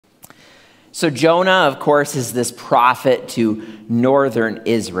So Jonah, of course, is this prophet to northern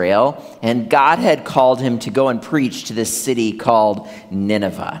Israel, and God had called him to go and preach to this city called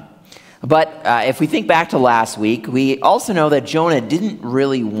Nineveh. But if we think back to last week, we also know that Jonah didn't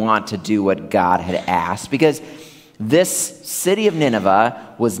really want to do what God had asked, because this city of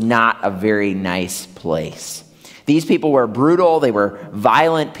Nineveh was not a very nice place. These people were brutal, they were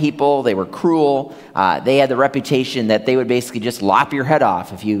violent people, they were cruel. They had the reputation that they would basically just lop your head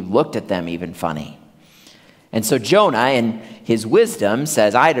off if you looked at them even funny. And so Jonah, in his wisdom,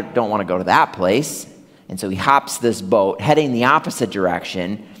 says, I don't want to go to that place. And so he hops this boat, heading the opposite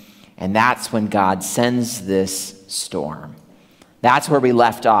direction, and that's when God sends this storm. That's where we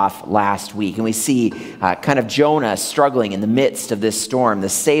left off last week. And we see kind of Jonah struggling in the midst of this storm, the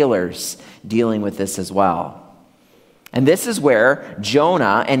sailors dealing with this as well. And this is where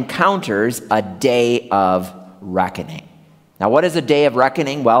Jonah encounters a day of reckoning. Now, what is a day of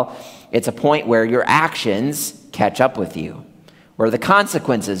reckoning? Well, it's a point where your actions catch up with you, where the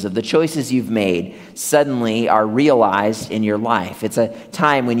consequences of the choices you've made suddenly are realized in your life. It's a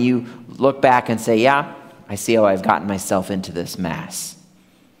time when you look back and say, yeah, I see how I've gotten myself into this mess.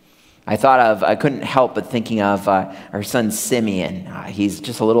 I couldn't help but thinking of our son Simeon. He's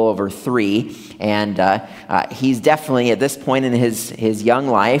just a little over 3, and he's definitely at this point in his young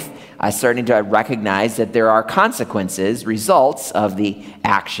life starting to recognize that there are consequences, results of the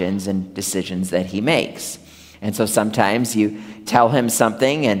actions and decisions that he makes. And so sometimes you tell him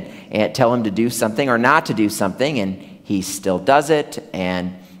something and tell him to do something or not to do something, and he still does it,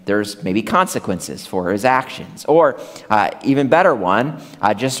 and there's maybe consequences for his actions. Or even better one,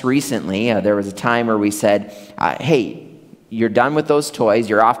 just recently, there was a time where we said, hey, you're done with those toys,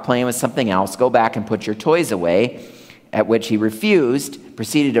 you're off playing with something else, go back and put your toys away, at which he refused,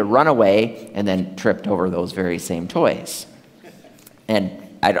 proceeded to run away, and then tripped over those very same toys. And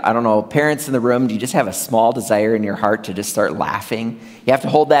I don't know, parents in the room, do you just have a small desire in your heart to just start laughing? You have to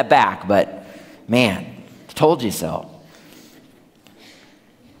hold that back, but man, I told you so.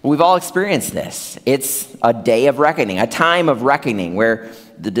 We've all experienced this. It's a day of reckoning, a time of reckoning where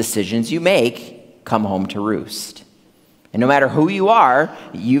the decisions you make come home to roost. And no matter who you are,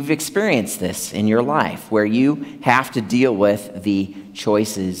 you've experienced this in your life where you have to deal with the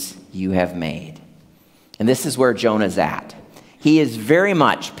choices you have made. And this is where Jonah's at. He is very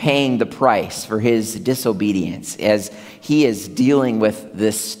much paying the price for his disobedience as he is dealing with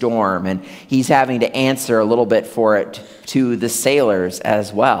this storm, and he's having to answer a little bit for it to the sailors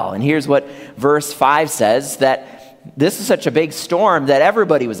as well. And here's what verse 5 says, that this is such a big storm that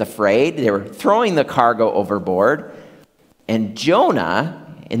everybody was afraid. They were throwing the cargo overboard. And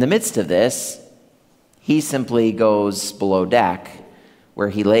Jonah, in the midst of this, he simply goes below deck where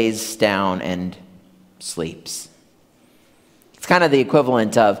he lays down and sleeps. It's kind of the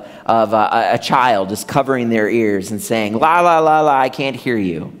equivalent of a child just covering their ears and saying, la, la, la, la, I can't hear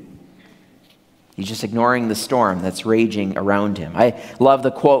you. He's just ignoring the storm that's raging around him. I love the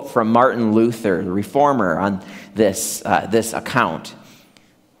quote from Martin Luther, the reformer, on this account.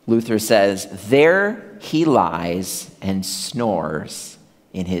 Luther says, there he lies and snores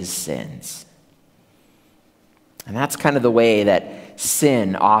in his sins. And that's kind of the way that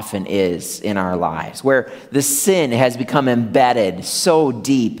sin often is in our lives, where the sin has become embedded so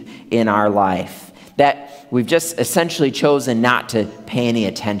deep in our life that we've just essentially chosen not to pay any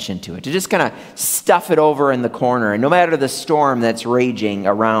attention to it, to just kind of stuff it over in the corner. And no matter the storm that's raging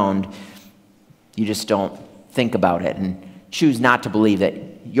around, you just don't think about it and choose not to believe that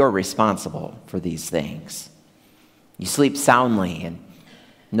you're responsible for these things. You sleep soundly and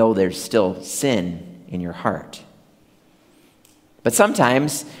know there's still sin in your heart. But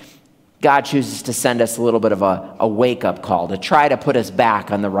sometimes God chooses to send us a little bit of a wake-up call to try to put us back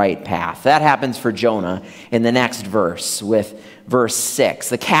on the right path. That happens for Jonah in the next verse with verse 6.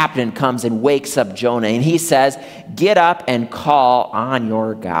 The captain comes and wakes up Jonah, and he says, get up and call on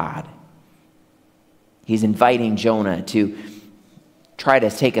your God. He's inviting Jonah to try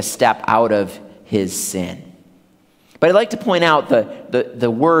to take a step out of his sin. But I'd like to point out the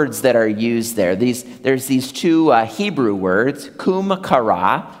words that are used there. There's these two Hebrew words, kum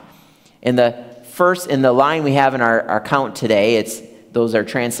kara. In the line we have in our count today, those are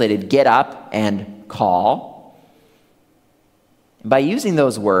translated get up and call. By using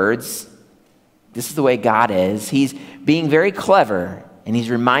those words, this is the way God is. He's being very clever, and he's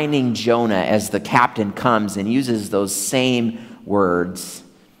reminding Jonah as the captain comes and uses those same words.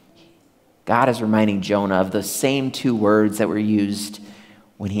 God is reminding Jonah of the same two words that were used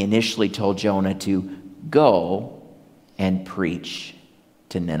when he initially told Jonah to go and preach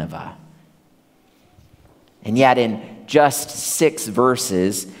to Nineveh. And yet in just 6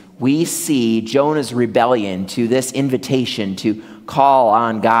 verses, we see Jonah's rebellion to this invitation to call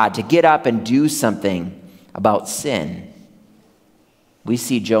on God, to get up and do something about sin. We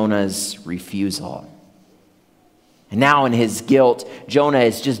see Jonah's refusal. And now in his guilt, Jonah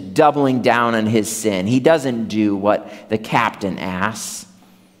is just doubling down on his sin. He doesn't do what the captain asks.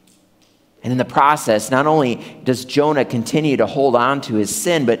 And in the process, not only does Jonah continue to hold on to his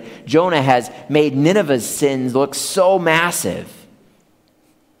sin, but Jonah has made Nineveh's sins look so massive.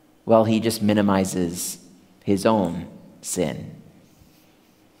 Well, he just minimizes his own sin.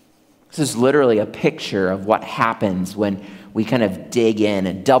 This is literally a picture of what happens when we kind of dig in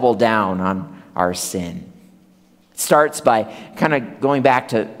and double down on our sin. It starts by kind of going back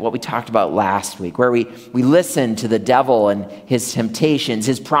to what we talked about last week, where we listen to the devil and his temptations,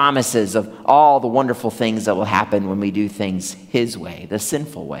 his promises of all the wonderful things that will happen when we do things his way, the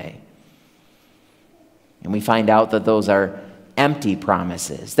sinful way. And we find out that those are empty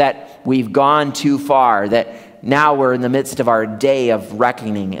promises, that we've gone too far, that now we're in the midst of our day of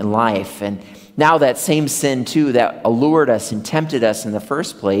reckoning in life. And now that same sin too that allured us and tempted us in the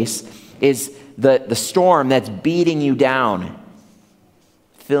first place is the storm that's beating you down,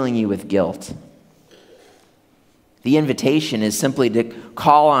 filling you with guilt. The invitation is simply to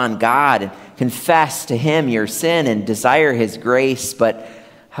call on God and confess to him your sin and desire his grace, but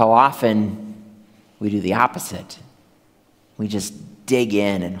how often we do the opposite. We just dig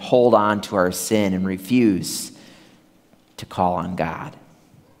in and hold on to our sin and refuse to call on God.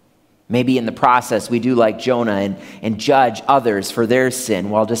 Maybe in the process we do like Jonah and judge others for their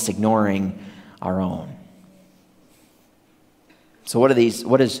sin while just ignoring our own. So what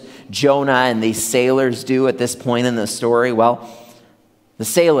does Jonah and these sailors do at this point in the story? Well, the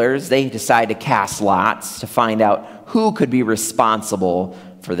sailors, they decide to cast lots to find out who could be responsible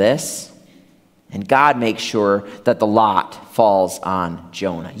for this. And God makes sure that the lot falls on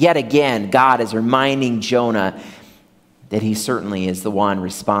Jonah. Yet again, God is reminding Jonah that he certainly is the one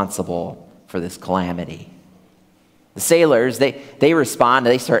responsible for this calamity. The sailors, they respond,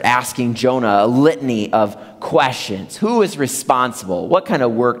 they start asking Jonah a litany of questions. Who is responsible? What kind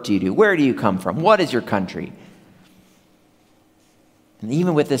of work do you do? Where do you come from? What is your country? And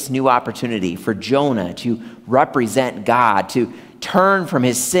even with this new opportunity for Jonah to represent God, to turn from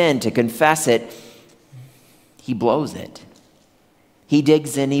his sin, to confess it, he blows it. He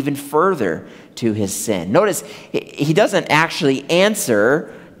digs in even further to his sin. Notice, he doesn't actually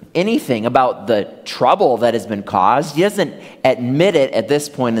answer anything about the trouble that has been caused. He doesn't admit it at this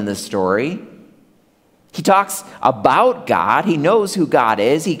point in the story. He talks about God. He knows who God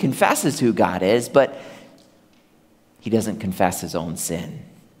is. He confesses who God is, but he doesn't confess his own sin.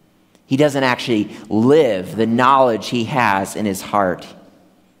 He doesn't actually live the knowledge he has in his heart.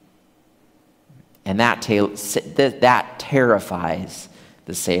 And that terrifies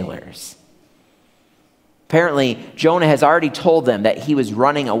the sailors. Apparently, Jonah has already told them that he was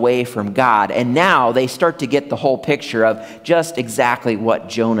running away from God, and now they start to get the whole picture of just exactly what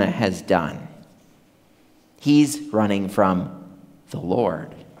Jonah has done. He's running from the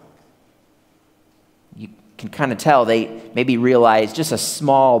Lord. You can kind of tell they maybe realize just a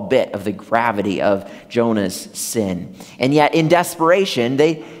small bit of the gravity of Jonah's sin. And yet, in desperation,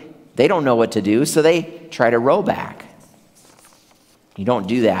 they don't know what to do, so they try to row back. You don't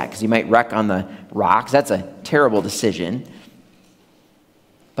do that because you might wreck on the rocks. That's a terrible decision.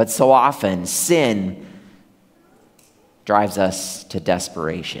 But so often, sin drives us to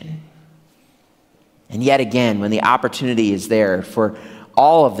desperation. And yet again, when the opportunity is there for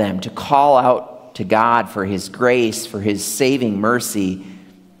all of them to call out to God for his grace, for his saving mercy,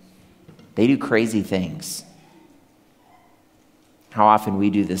 they do crazy things. How often we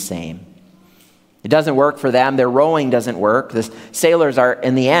do the same. It doesn't work for them. Their rowing doesn't work. The sailors are,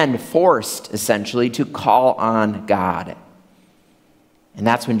 in the end, forced, essentially, to call on God. And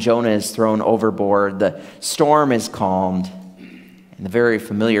that's when Jonah is thrown overboard. The storm is calmed. And the very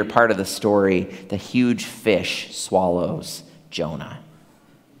familiar part of the story, the huge fish swallows Jonah.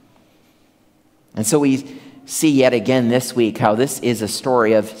 And so we see yet again this week how this is a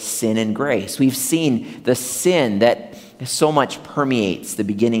story of sin and grace. We've seen the sin that so much permeates the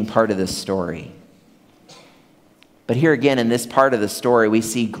beginning part of this story. But here again in this part of the story, we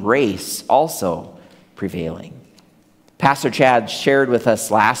see grace also prevailing. Pastor Chad shared with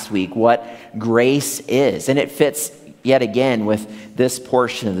us last week what grace is, and it fits yet again with this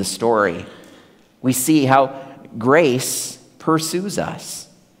portion of the story. We see how grace pursues us.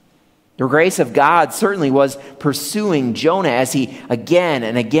 The grace of God certainly was pursuing Jonah as he again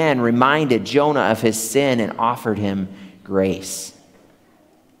and again reminded Jonah of his sin and offered him grace.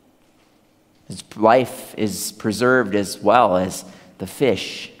 His life is preserved as well as the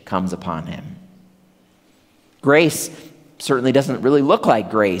fish comes upon him. Grace certainly doesn't really look like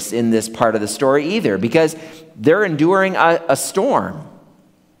grace in this part of the story either, because they're enduring a storm.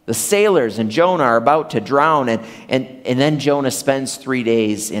 The sailors and Jonah are about to drown, and then Jonah spends 3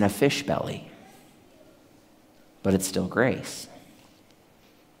 days in a fish belly. But it's still grace.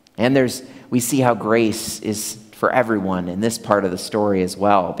 And we see how grace is for everyone in this part of the story as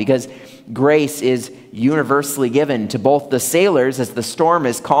well, because grace is universally given to both the sailors as the storm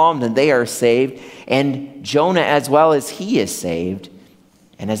is calmed and they are saved, and Jonah as well as he is saved,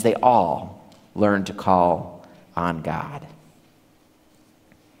 and as they all learn to call on God.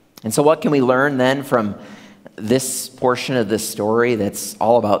 And so what can we learn then from this portion of the story that's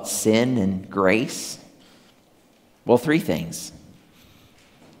all about sin and grace? Well, 3 things.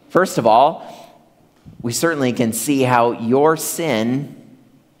 First of all, we certainly can see how your sin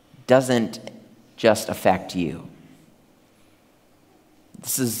doesn't just affect you.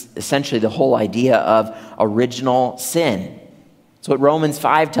 This is essentially the whole idea of original sin. It's what Romans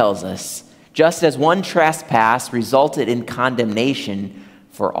 5 tells us. Just as one trespass resulted in condemnation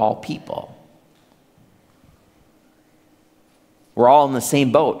for all people. We're all in the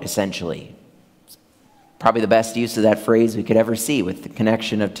same boat, essentially. Probably the best use of that phrase we could ever see with the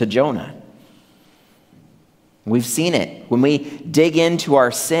connection to Jonah. We've seen it. When we dig into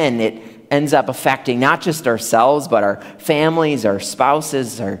our sin, it ends up affecting not just ourselves, but our families, our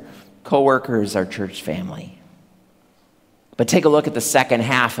spouses, our coworkers, our church family. But take a look at the second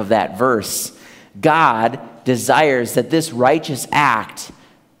half of that verse. God desires that this righteous act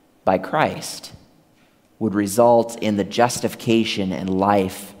by Christ would result in the justification and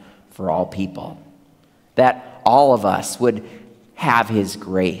life for all people. That all of us would have his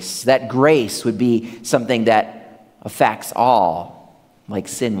grace. That grace would be something that affects all, like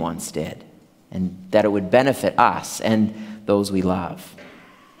sin once did, and that it would benefit us and those we love.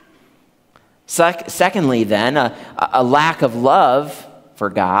 Secondly, then, a lack of love for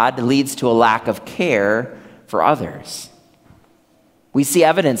God leads to a lack of care for others. We see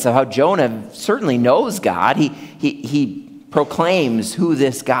evidence of how Jonah certainly knows God. He proclaims who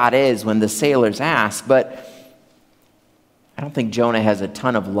this God is when the sailors ask, but I don't think Jonah has a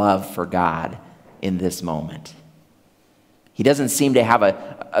ton of love for God in this moment. He doesn't seem to have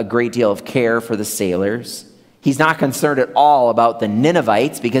a great deal of care for the sailors. He's not concerned at all about the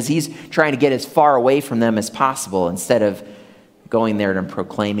Ninevites because he's trying to get as far away from them as possible instead of going there and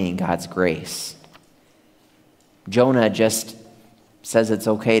proclaiming God's grace. Jonah just says it's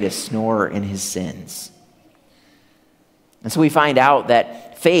okay to snore in his sins. And so we find out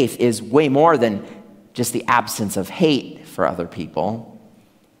that faith is way more than just the absence of hate for other people.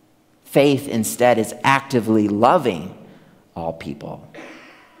 Faith instead is actively loving all people.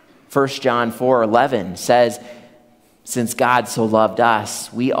 1 John 4:11 says, "Since God so loved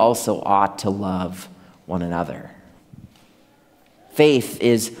us, we also ought to love one another." Faith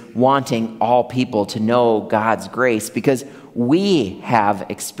is wanting all people to know God's grace because we have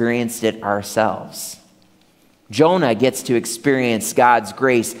experienced it ourselves. Jonah gets to experience God's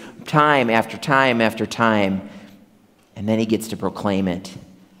grace time after time after time, and then he gets to proclaim it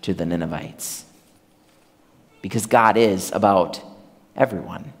to the Ninevites. Because God is about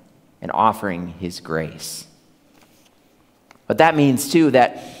everyone and offering his grace. But that means, too,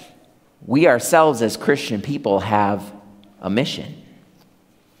 that we ourselves as Christian people have a mission.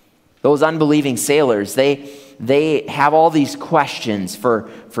 Those unbelieving sailors, they have all these questions for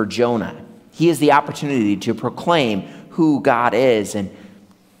Jonah. He has the opportunity to proclaim who God is and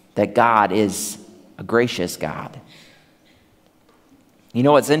that God is a gracious God. You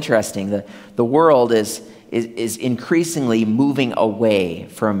know what's interesting? The world is increasingly moving away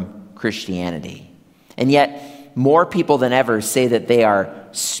from Christianity. And yet, more people than ever say that they are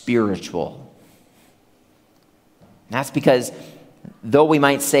spiritual. And that's because though we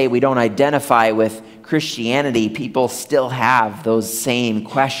might say we don't identify with Christianity, people still have those same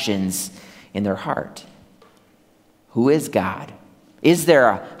questions in their heart. Who is God? Is there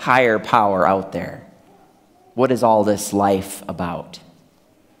a higher power out there? What is all this life about?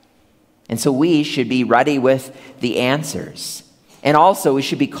 And so we should be ready with the answers. And also we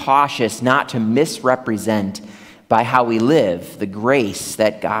should be cautious not to misrepresent by how we live the grace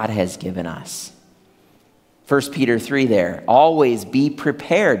that God has given us. 1 Peter 3 there, always be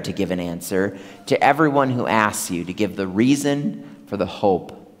prepared to give an answer to everyone who asks you to give the reason for the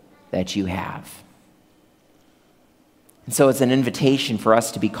hope that you have. And so it's an invitation for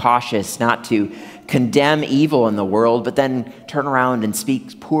us to be cautious, not to condemn evil in the world, but then turn around and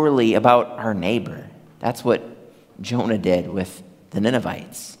speak poorly about our neighbor. That's what Jonah did with the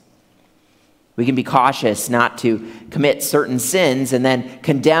Ninevites. We can be cautious not to commit certain sins and then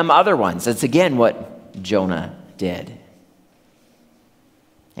condemn other ones. That's again what Jonah did.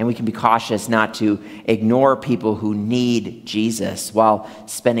 And we can be cautious not to ignore people who need Jesus while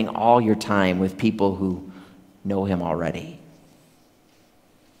spending all your time with people who know him already.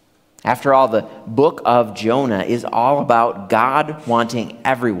 After all, the book of Jonah is all about God wanting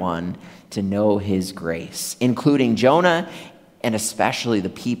everyone to know his grace, including Jonah and especially the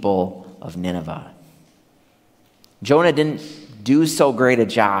people of Nineveh. Jonah didn't do so great a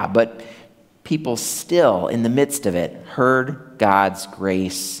job, but people still, in the midst of it, heard God's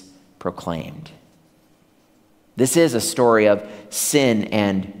grace proclaimed. This is a story of sin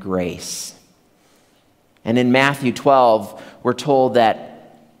and grace. And in Matthew 12, we're told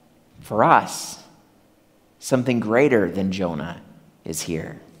that for us, something greater than Jonah is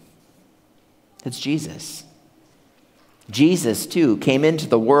here. It's Jesus. Jesus, too, came into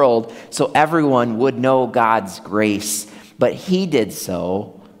the world so everyone would know God's grace, but he did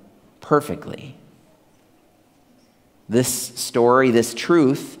so perfectly. This story, this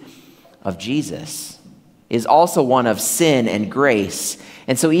truth of Jesus, is also one of sin and grace.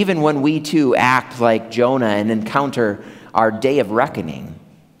 And so even when we too act like Jonah and encounter our day of reckoning,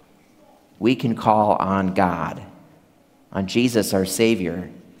 we can call on God, on Jesus, our Savior,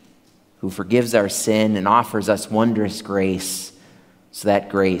 who forgives our sin and offers us wondrous grace, so that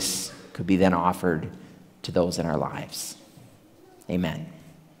grace could be then offered to those in our lives. Amen.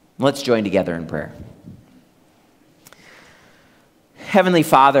 Let's join together in prayer. Heavenly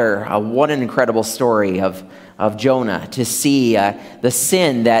Father, what an incredible story of Jonah, to see the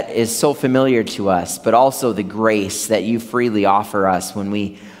sin that is so familiar to us, but also the grace that you freely offer us when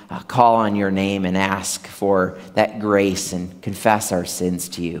we call on your name and ask for that grace and confess our sins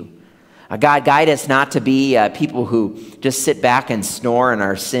to you. God, guide us not to be people who just sit back and snore in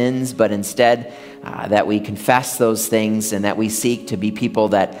our sins, but instead that we confess those things and that we seek to be people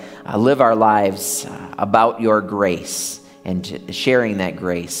that live our lives about your grace and sharing that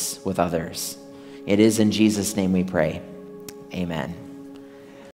grace with others. It is in Jesus' name we pray. Amen.